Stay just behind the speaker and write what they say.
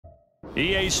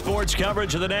EA Sports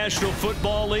coverage of the National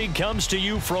Football League comes to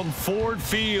you from Ford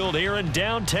Field here in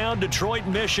downtown Detroit,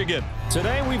 Michigan.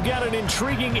 Today we've got an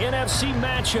intriguing NFC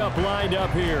matchup lined up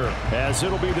here, as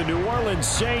it'll be the New Orleans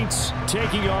Saints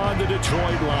taking on the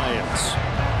Detroit Lions.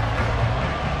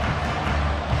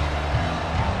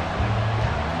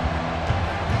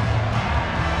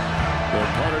 The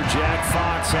punter Jack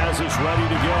Fox has us ready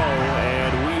to go,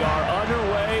 and we are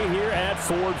underway here at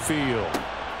Ford Field.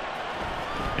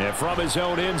 And from his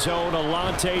own end zone,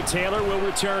 Alontae Taylor will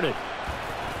return it.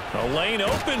 The lane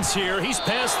opens here. He's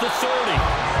past the 30.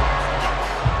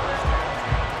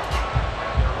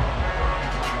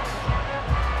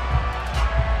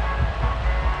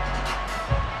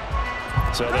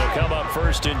 So they'll come up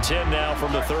 1st and 10 now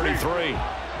from the 33.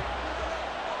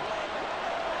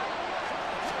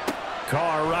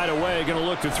 Carr right away going to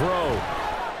look to throw.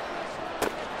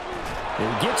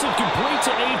 And gets it complete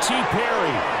to A.T.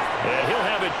 Perry. And he'll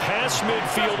have it past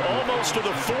midfield almost to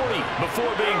the 40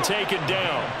 before being taken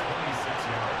down.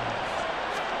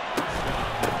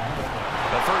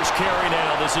 The first carry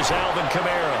now. This is Alvin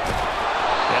Kamara.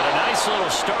 And a nice little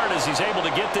start as he's able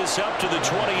to get this up to the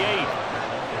 28.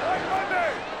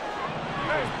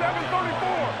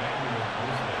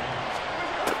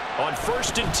 On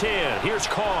 1st and 10, here's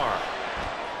Carr.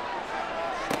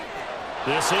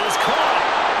 This is caught.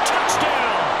 Touchdown.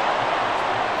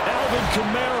 Alvin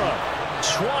Kamara,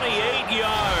 28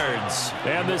 yards.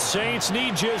 And the Saints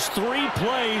need just 3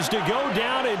 plays to go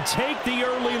down and take the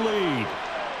early lead.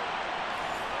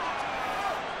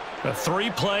 The 3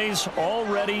 plays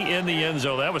already in the end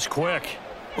zone. That was quick.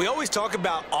 We always talk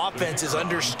about offenses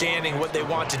understanding what they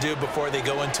want to do before they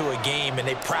go into a game, and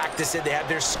they practice it. They have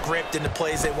their script and the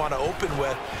plays they want to open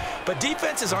with. But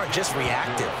defenses aren't just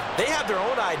reactive. They have their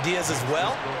own ideas as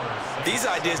well. These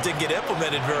ideas didn't get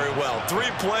implemented very well.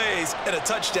 3 plays and a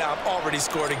touchdown already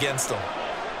scored against them.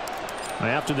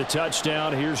 After the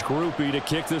touchdown, here's Groupie to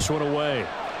kick this one away.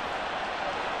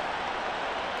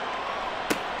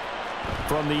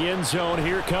 From the end zone,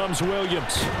 here comes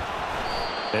Williams.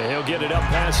 And he'll get it up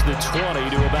past the 20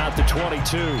 to about the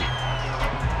 22.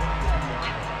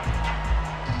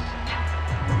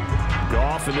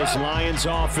 Goff and this Lions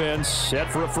offense set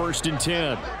for a 1st and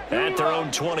 10 at their own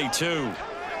 22.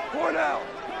 Point out.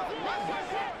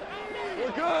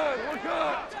 We're good. We're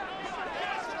good.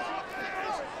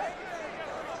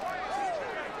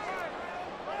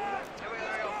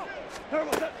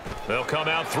 They'll come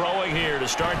out throwing here to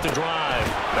start the drive.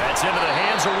 That's into the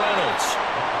hands of Reynolds.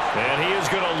 And he is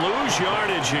going to lose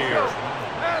yardage here.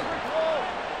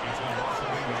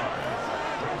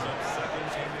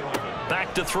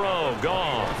 Back to throw.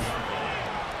 Goff.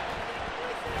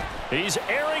 He's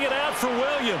airing it out for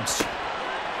Williams.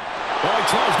 Well, he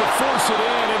tries to force it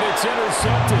in, and it's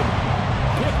intercepted.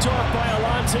 Picked off by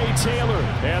Alontae Taylor.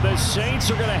 And the Saints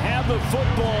are going to have the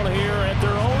football here at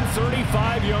their own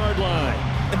 35-yard line.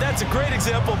 And that's a great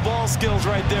example of ball skills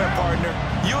right there, partner.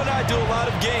 You and I do a lot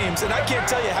of games, and I can't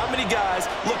tell you how many guys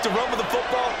look to run with the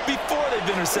football before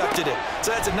they've intercepted it.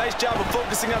 So that's a nice job of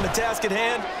focusing on the task at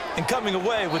hand and coming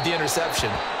away with the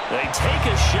interception. They take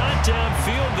a shot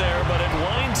downfield there, but it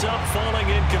winds up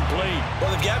falling incomplete.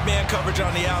 Well, they've got man coverage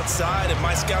on the outside, and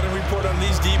my scouting report on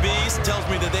these DBs tells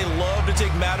me that they love to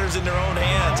take matters in their own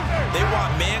hands. They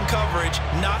want man coverage,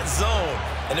 not zone.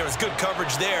 And there was good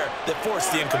coverage there that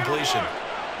forced the incompletion.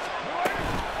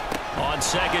 On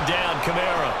 2nd down,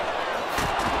 Kamara.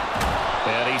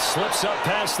 And he slips up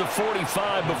past the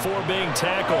 45 before being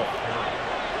tackled.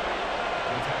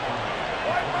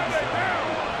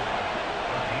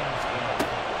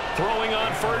 Throwing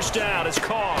on 1st down is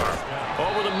Carr.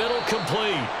 Over the middle,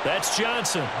 complete. That's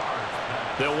Johnson.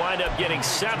 They'll wind up getting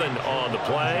 7 on the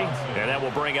play, and that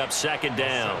will bring up 2nd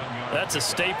down. That's a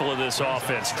staple of this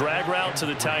offense. Drag route to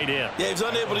the tight end. Yeah, he's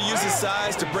unable to use his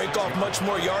size to break off much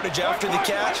more yardage after the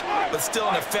catch, but still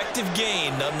an effective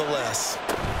gain nonetheless.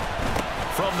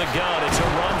 From the gun, it's a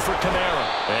run for Kamara.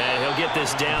 And he'll get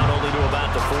this down only to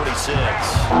about the 46.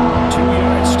 2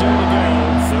 yards still to go.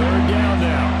 3rd down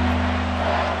now.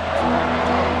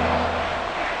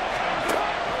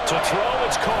 To throw,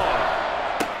 it's Carr.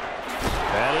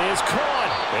 That is caught.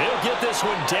 He'll get this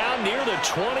one down near the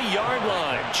 20-yard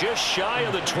line, just shy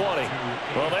of the 20.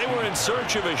 Well, they were in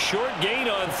search of a short gain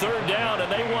on 3rd down, and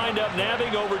they wind up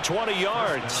nabbing over 20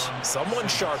 yards. Someone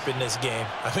sharp in this game.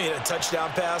 I mean, a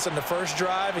touchdown pass on the first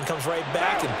drive and comes right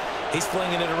back, and he's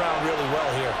flinging it around really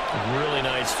well here. Really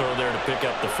nice throw there to pick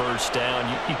up the 1st down.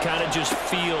 You kind of just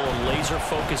feel a laser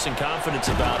focus and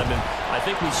confidence about him, and I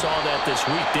think we saw that this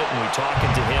week, didn't we? Talking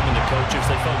to him and the coaches,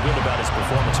 they felt good about his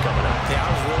performance coming up. Yeah,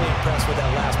 I was really impressed with that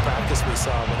last practice we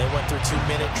saw when they went through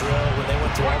 2-minute drill, when they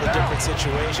went through all the different different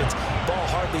situations. Ball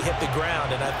hardly hit the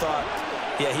ground, and I thought,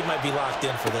 yeah, he might be locked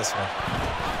in for this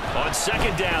one. On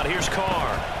second down, here's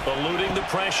Carr, eluding the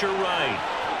pressure right.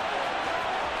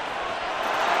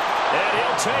 And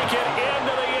he'll take it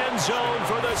into the end zone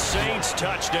for the Saints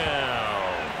touchdown.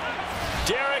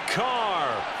 Derek Carr,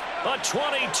 a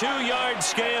 22-yard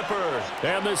scamper.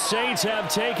 And the Saints have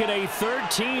taken a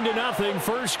 13-0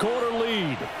 first quarter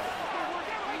lead.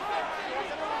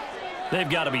 They've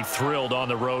got to be thrilled on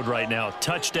the road right now.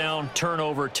 Touchdown,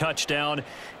 turnover, touchdown,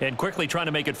 and quickly trying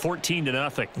to make it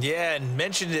 14-0. Yeah, and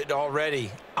mentioned it already.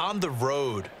 On the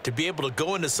road, to be able to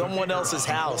go into someone else's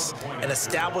house and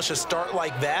establish a start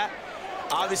like that,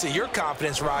 obviously your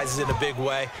confidence rises in a big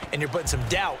way, and you're putting some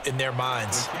doubt in their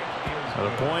minds. So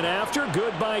the point after,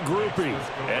 good by Groupie.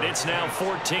 And it's now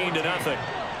 14-0.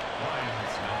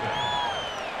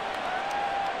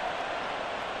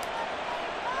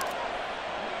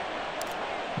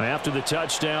 After the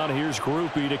touchdown, here's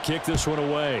Groupie to kick this one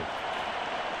away.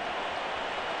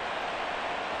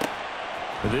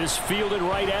 This fielded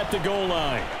right at the goal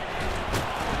line.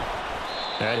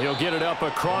 And he'll get it up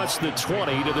across the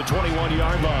 20 to the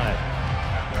 21-yard line.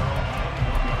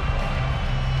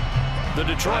 The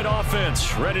Detroit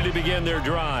offense ready to begin their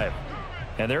drive.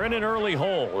 And they're in an early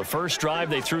hole. The first drive,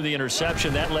 they threw the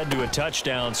interception. That led to a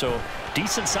touchdown, so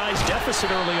decent-sized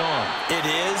deficit early on. It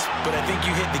is, but I think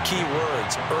you hit the key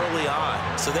words, early on.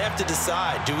 So they have to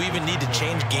decide, do we even need to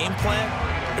change game plan,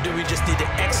 or do we just need to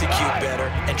execute better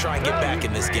and try and get back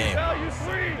in this game?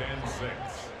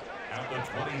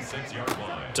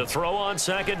 To throw on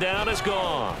second down is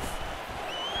Goff.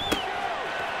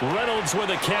 Reynolds with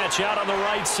a catch out on the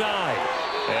right side.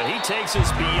 And he takes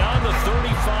us beyond the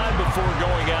 35 before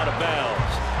going out of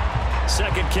bounds.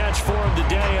 Second catch for him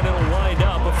today, and it'll wind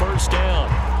up a first down.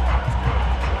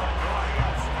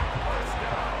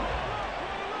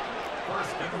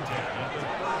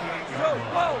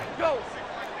 Go.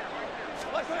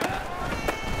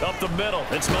 Up the middle,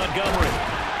 it's Montgomery.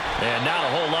 And not a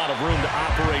whole lot of room to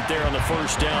operate there on the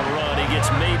first down run. He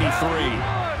gets maybe 3.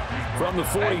 From the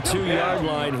 42-yard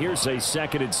line, here's a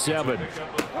 2nd and 7.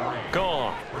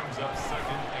 Gone.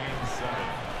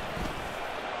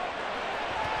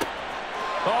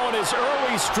 Oh, and his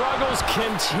early struggles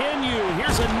continue.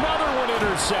 Here's another one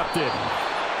intercepted.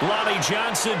 Lonnie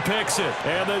Johnson picks it.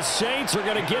 And the Saints are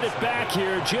going to get it back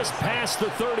here just past the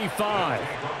 35.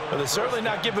 Well, they're certainly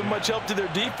not giving much help to their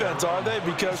defense, are they?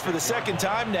 Because for the second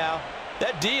time now,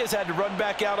 that D has had to run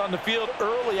back out on the field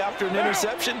early after an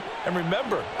interception. And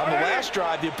remember, on the last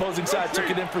drive, the opposing side took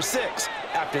it in for 6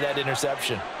 after that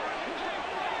interception.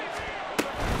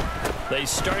 They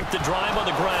start the drive on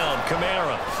the ground.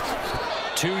 Kamara.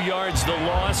 2 yards the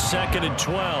loss, 2nd and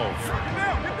 12.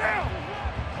 Get down.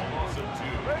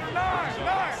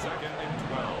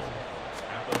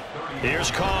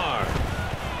 Here's Carr.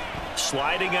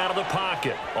 Sliding out of the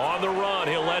pocket. On the run,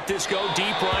 he'll let this go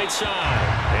deep right side.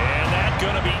 And that's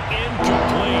going to be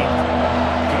incomplete.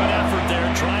 Good effort there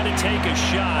trying to take a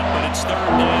shot, but it's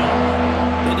 3rd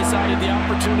down. They decided the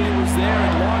opportunity was there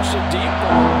and launched a deep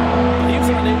ball. But he was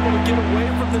unable to get away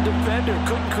from the defender.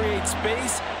 Couldn't create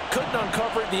space. Couldn't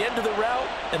uncover at the end of the route.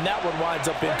 And that one winds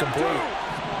up incomplete.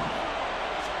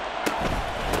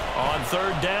 On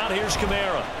 3rd down, here's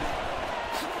Kamara.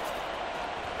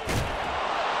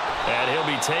 And he'll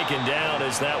be taken down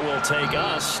as that will take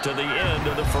us to the end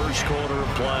of the first quarter of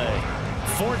play.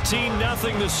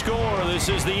 14-0 the score. This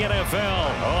is the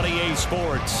NFL on EA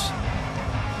Sports.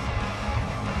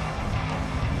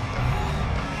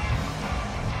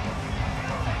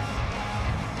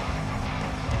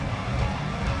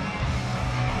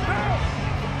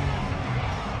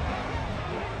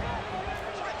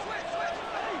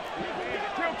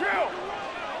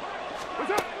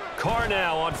 Carr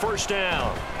now on 1st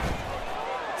down.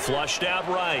 Flushed out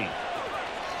right.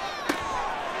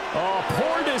 Oh,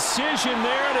 poor decision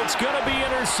there, and it's going to be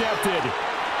intercepted.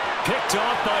 Picked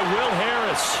off by Will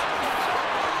Harris.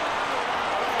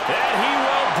 And he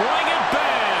will bring it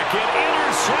back. An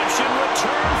interception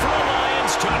return for a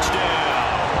Lions touchdown.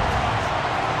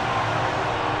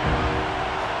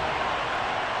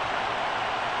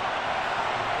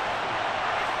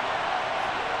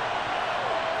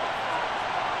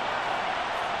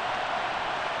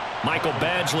 Michael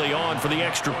Badgley on for the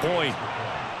extra point.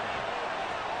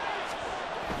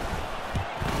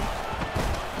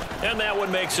 And that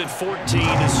one makes it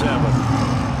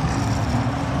 14-7.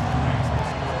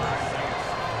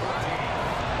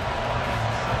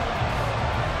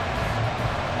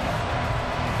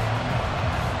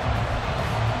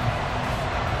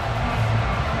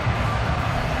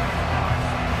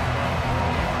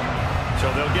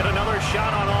 So they'll get another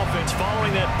shot on offense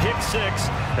following that pick six,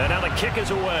 and now the kick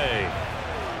is away.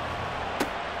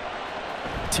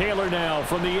 Taylor now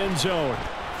from the end zone.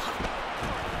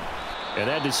 And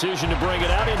that decision to bring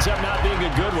it out ends up not being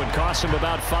a good one. Cost him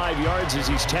about 5 yards as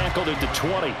he's tackled at the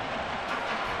 20.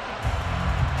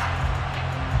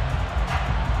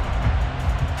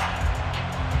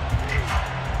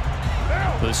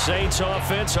 The Saints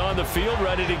offense on the field,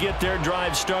 ready to get their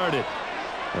drive started.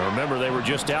 Now remember, they were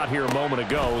just out here a moment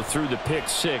ago through the pick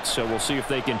six, so we'll see if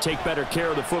they can take better care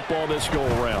of the football this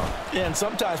go-around. Yeah, and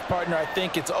sometimes, partner, I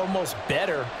think it's almost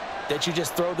better that you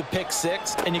just throw the pick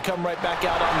six and you come right back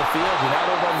out on the field. You're not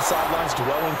over on the sidelines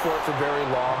dwelling for it for very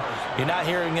long. You're not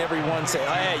hearing everyone say,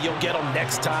 oh, hey, you'll get them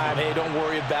next time. Hey, don't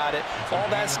worry about it. All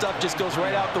that stuff just goes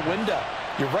right out the window.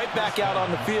 You're right back out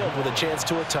on the field with a chance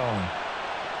to atone.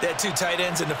 They had two tight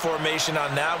ends in the formation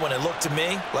on that one. It looked to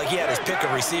me like he had his pick of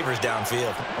receivers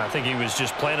downfield. I think he was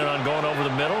just planning on going over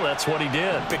the middle. That's what he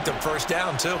did. Picked up first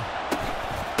down, too.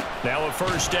 Now a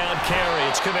first down carry.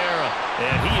 It's Kamara.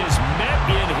 And he is met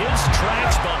in his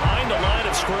tracks behind the line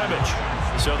of scrimmage.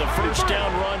 So the first down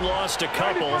run lost a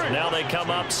couple. Now they come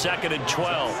up 2nd and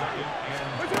 12.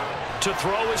 To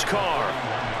throw his car.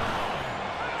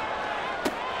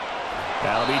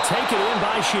 That'll be taken in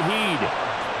by Shaheed.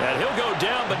 And he'll go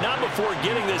down, but not before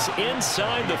getting this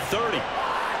inside the 30.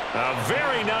 A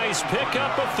very nice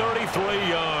pickup of 33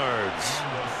 yards.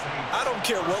 I don't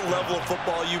care what level of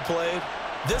football you played.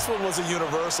 This one was a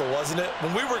universal, wasn't it?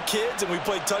 When we were kids and we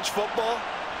played touch football,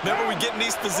 remember we get in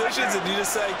these positions and you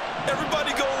just say, everybody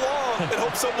go long, and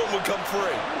hope someone would come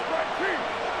free.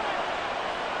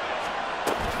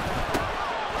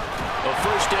 A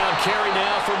first down carry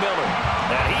now for Miller.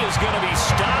 And he is going to be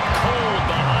stopped cold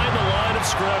behind the line of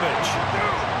scrimmage.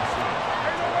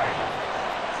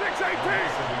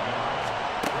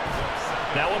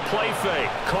 6-18. Now a play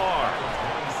fake. Carr.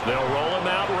 They'll roll him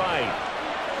out right.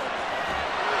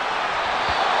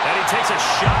 And he takes a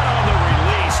shot on the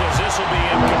release as this will be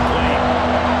incomplete.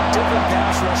 Different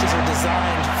pass rushes are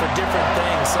designed for different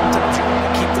things. Sometimes you want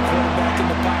to keep the quarterback in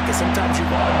the pocket. Sometimes you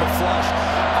want him to flush.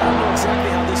 I don't know exactly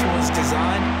how this one was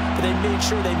designed, but they made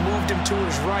sure they moved him to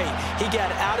his right. He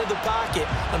got out of the pocket.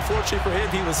 Unfortunately for him,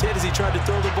 he was hit as he tried to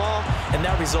throw the ball, and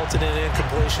that resulted in an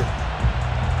incompletion.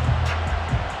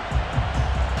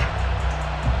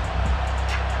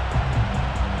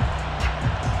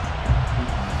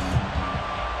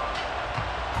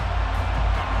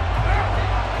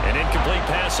 An incomplete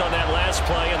pass on that last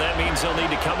play, and that means they'll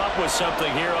need to come up with something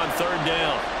here on 3rd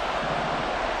down.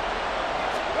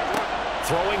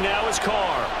 Throwing now is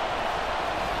Carr.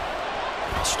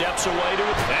 Steps away to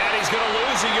it, and he's going to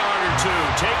lose a yard or two.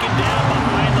 Taken down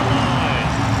behind the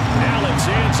line. Alex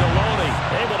Anzalone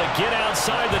able to get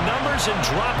outside the numbers and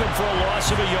drop him for a loss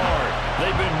of a yard.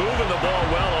 They've been moving the ball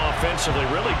well offensively,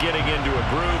 really getting into a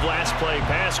groove. Last play,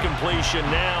 pass completion.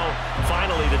 Now,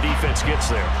 finally, the defense gets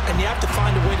there. And you have to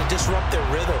find a way to disrupt their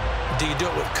rhythm. Do you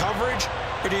do it with coverage,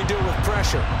 or do you do it with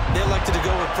pressure? They elected to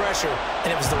go with pressure,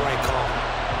 and it was the right call.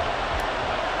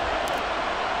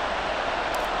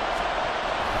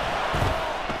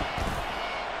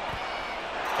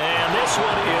 This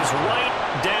one is right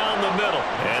down the middle,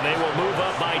 and they will move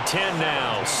up by 10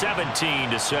 now,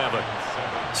 17-7.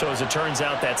 So as it turns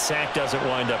out, that sack doesn't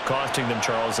wind up costing them,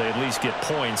 Charles. They at least get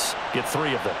points, get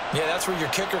 3 of them. Yeah, that's where your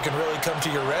kicker can really come to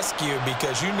your rescue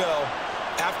because, you know,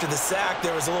 after the sack,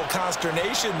 there was a little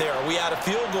consternation there. Are we out of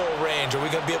field goal range? Are we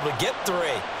going to be able to get 3?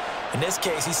 In this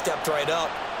case, he stepped right up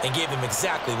and gave them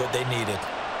exactly what they needed.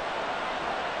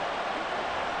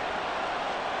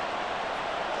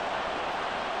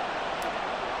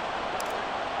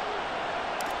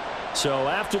 So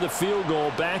after the field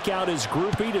goal, back out is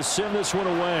Groupie to send this one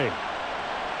away.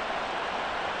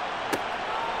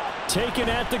 Taken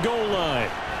at the goal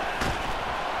line.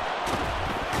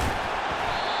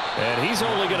 And he's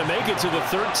only going to make it to the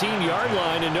 13-yard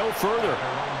line and no further.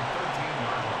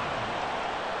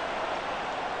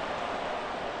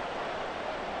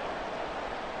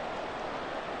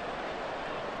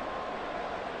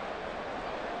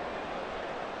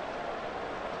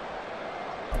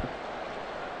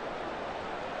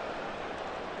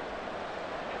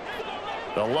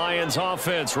 The Lions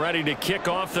offense ready to kick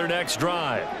off their next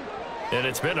drive. And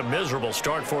it's been a miserable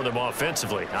start for them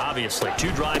offensively, obviously.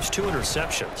 2 drives, 2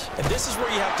 interceptions. And this is where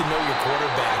you have to know your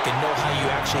quarterback and know how you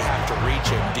actually have to reach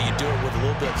him. Do you do it with a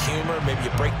little bit of humor? Maybe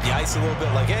you break the ice a little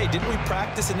bit like, hey, didn't we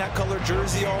practice in that color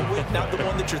jersey all week, not the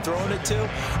one that you're throwing it to?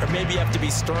 Or maybe you have to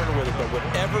be sterner with it. But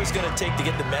whatever it's going to take to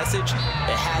get the message,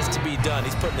 it has to be done.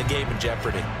 He's putting the game in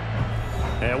jeopardy.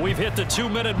 And we've hit the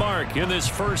 2-minute mark in this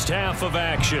first half of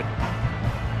action.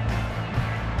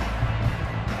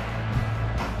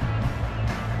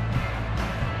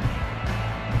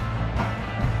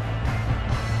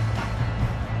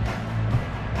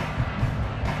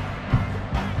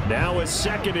 a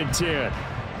 2nd and 10.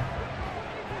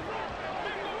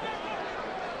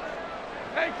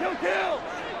 Hey, kill!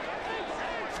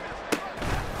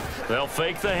 They'll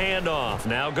fake the handoff.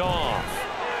 Now Goff.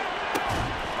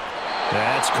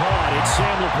 That's caught. It's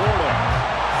Sam Laporta.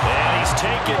 And he's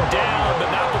taken down, but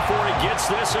not before he gets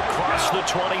this across the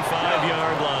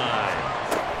 25-yard line.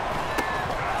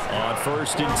 On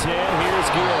 1st and 10, here's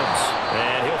Gibbs.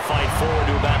 And he'll fight forward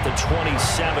to about the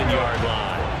 27-yard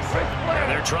line. And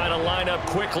they're trying to line up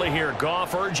quickly here.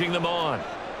 Goff urging them on.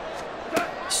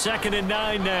 2nd and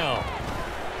 9 now.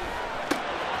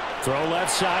 Throw left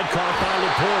side, caught by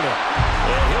Laporta.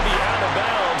 And he'll be out of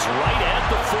bounds right at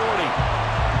the 40.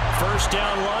 1st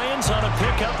down Lions on a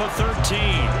pickup of 13.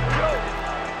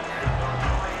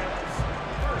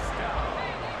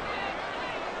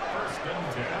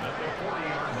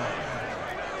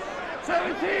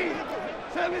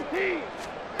 17!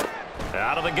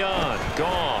 Out of the gun,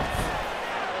 Goff.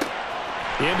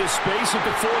 Into space at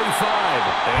the 45.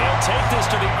 And he'll take this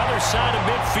to the other side of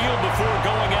midfield before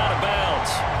going out of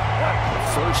bounds.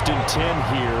 1st and 10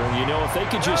 here. You know, if they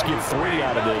could just get 3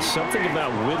 out of this, something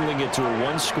about whittling it to a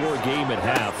 1-score game at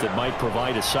half that might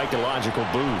provide a psychological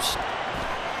boost.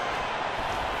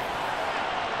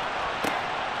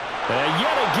 And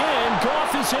yet again,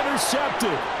 Goff is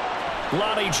intercepted.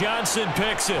 Lonnie Johnson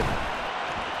picks it.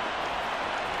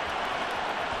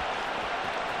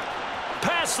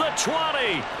 Past the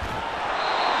 20.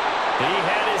 He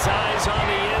had his eyes on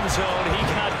the end zone. He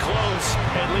got close.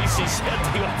 At least he set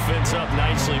the offense up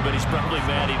nicely, but he's probably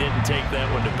mad he didn't take that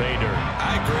one to pay dirt.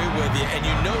 I agree with you, and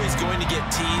you know he's going to get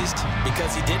teased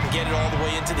because he didn't get it all the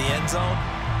way into the end zone.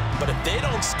 But if they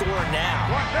don't score now,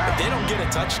 if they don't get a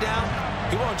touchdown,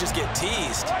 he won't just get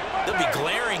teased. They'll be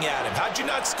glaring at him. How'd you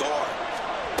not score?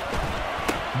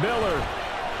 Miller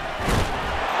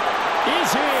is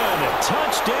in.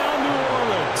 Touchdown, New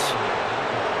Orleans.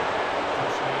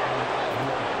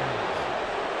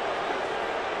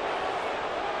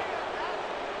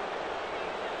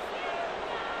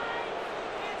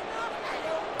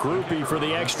 Groupie for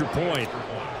the extra point.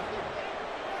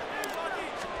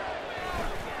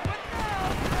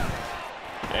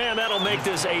 And that'll make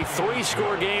this a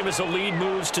 3-score game as the lead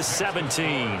moves to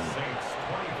 17.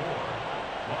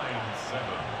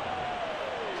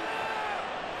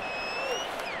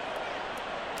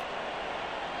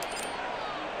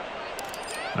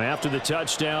 After the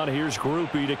touchdown, here's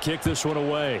Groupie to kick this one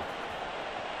away.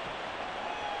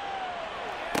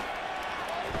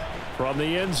 From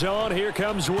the end zone, here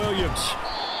comes Williams.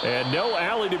 And no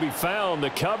alley to be found. The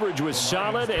coverage was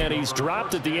solid, and he's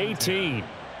dropped at the 18.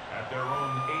 At their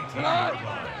own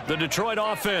 18. The Detroit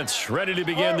offense ready to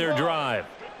begin their drive.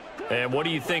 And what do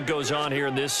you think goes on here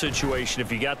in this situation?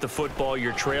 If you got the football,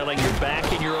 you're trailing, you're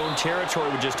back in your own territory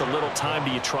with just a little time.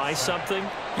 Do you try something?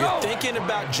 You're thinking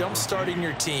about jump-starting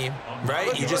your team,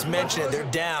 right? You just mentioned it. They're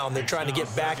down. They're trying to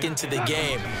get back into the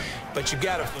game. But you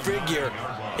got to figure,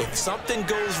 if something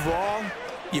goes wrong,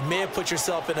 you may have put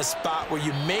yourself in a spot where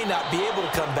you may not be able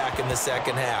to come back in the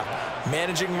second half.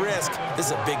 Managing risk, this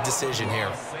is a big decision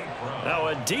here. Now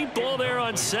a deep ball there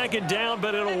on 2nd down,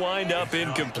 but it'll wind up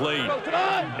incomplete.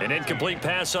 An incomplete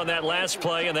pass on that last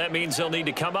play, and that means they'll need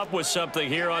to come up with something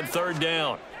here on 3rd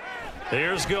down.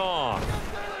 Here's Goff.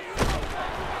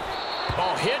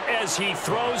 Oh, hit as he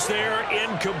throws there,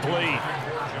 incomplete.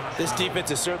 This defense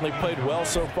has certainly played well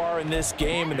so far in this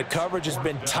game, and the coverage has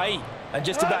been tight on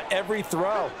just about every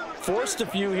throw. Forced a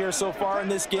few here so far in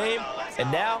this game,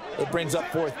 and now it brings up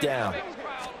 4th down.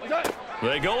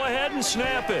 They go ahead and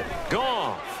snap it.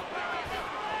 Goff.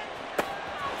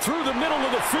 Through the middle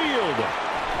of the field.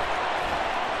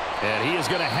 And he is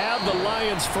going to have the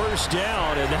Lions 1st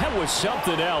down, and that was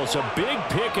something else. A big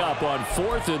pickup on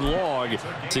 4th and long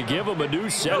to give them a new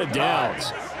set of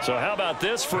downs. So how about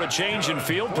this for a change in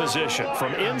field position?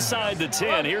 From inside the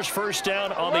 10, here's 1st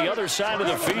down on the other side of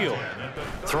the field.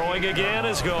 Throwing again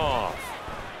is Goff.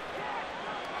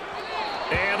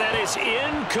 And that is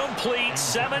incomplete.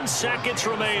 7 seconds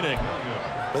remaining.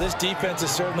 Well, this defense is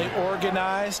certainly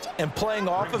organized and playing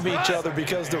off of each other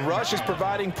because the rush is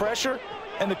providing pressure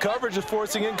and the coverage is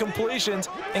forcing incompletions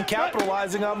and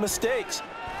capitalizing on mistakes.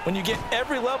 When you get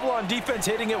every level on defense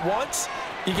hitting at once,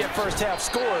 you get first half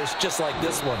scores just like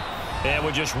this one. And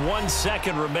with just 1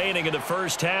 second remaining in the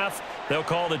first half, they'll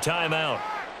call the timeout.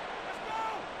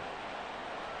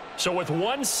 So with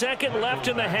 1 second left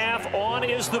in the half, on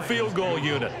is the field goal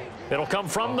unit. It'll come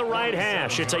from the right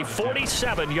hash. It's a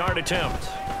 47-yard attempt.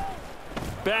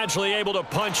 Badgley able to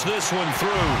punch this one through,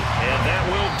 and that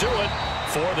will do it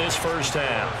for this first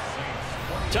half.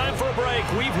 Time for a break.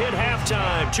 We've hit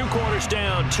halftime. 2 quarters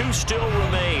down, 2 still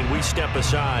remain. We step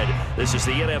aside. This is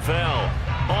the NFL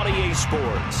on EA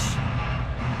Sports.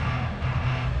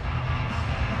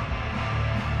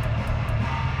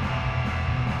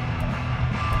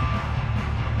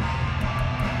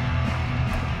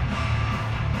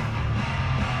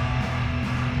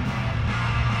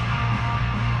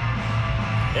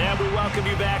 And we welcome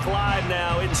you back live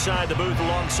now inside the booth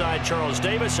alongside Charles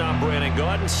Davis. I'm Brandon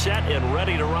Gaudin, set and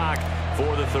ready to rock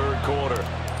for the third quarter.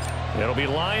 It'll be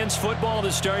Lions football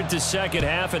to start the second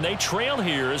half, and they trail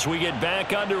here as we get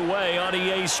back underway on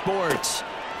EA Sports.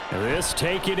 This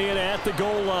taken in at the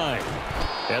goal line.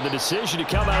 And the decision to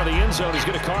come out of the end zone is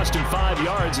going to cost him 5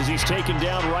 yards as he's taken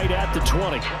down right at the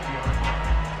 20.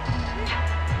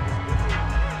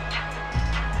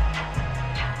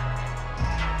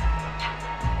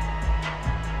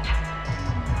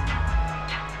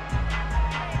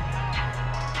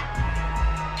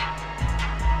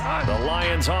 The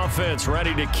Lions offense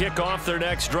ready to kick off their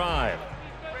next drive.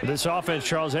 This offense,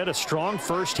 Charles, had a strong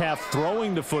first half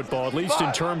throwing the football, at least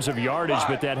in terms of yardage,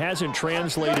 but that hasn't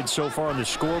translated so far on the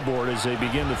scoreboard as they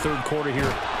begin the third quarter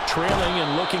here, trailing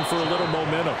and looking for a little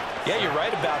momentum. Yeah, you're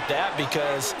right about that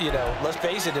because, let's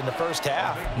face it, in the first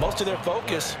half, most of their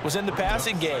focus was in the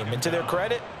passing game. And to their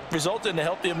credit, resulted in a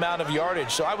healthy amount of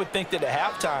yardage. So I would think that at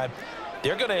halftime,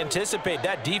 they're going to anticipate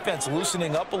that defense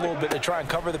loosening up a little bit to try and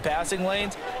cover the passing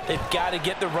lanes. They've got to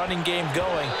get the running game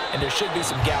going, and there should be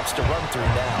some gaps to run through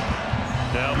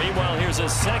now. Now, meanwhile, here's a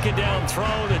second down throw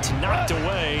that's knocked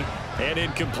away and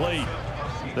incomplete.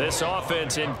 This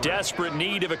offense in desperate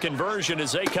need of a conversion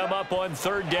as they come up on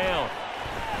third down.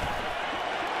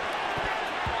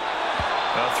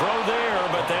 A throw there,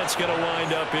 but that's going to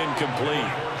wind up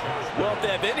incomplete. Well, if they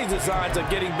have any designs on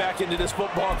getting back into this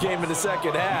football game in the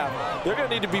second half, they're going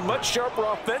to need to be much sharper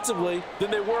offensively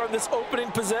than they were on this opening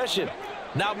possession.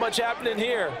 Not much happening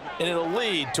here, and it'll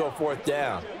lead to a fourth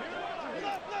down.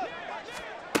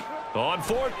 On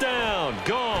fourth down,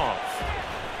 Goff.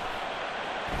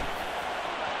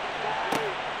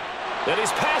 And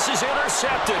his pass is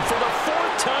intercepted for the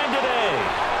 4th time today.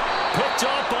 Picked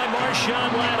off by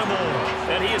Marshawn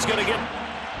Lattimore. And he is going to get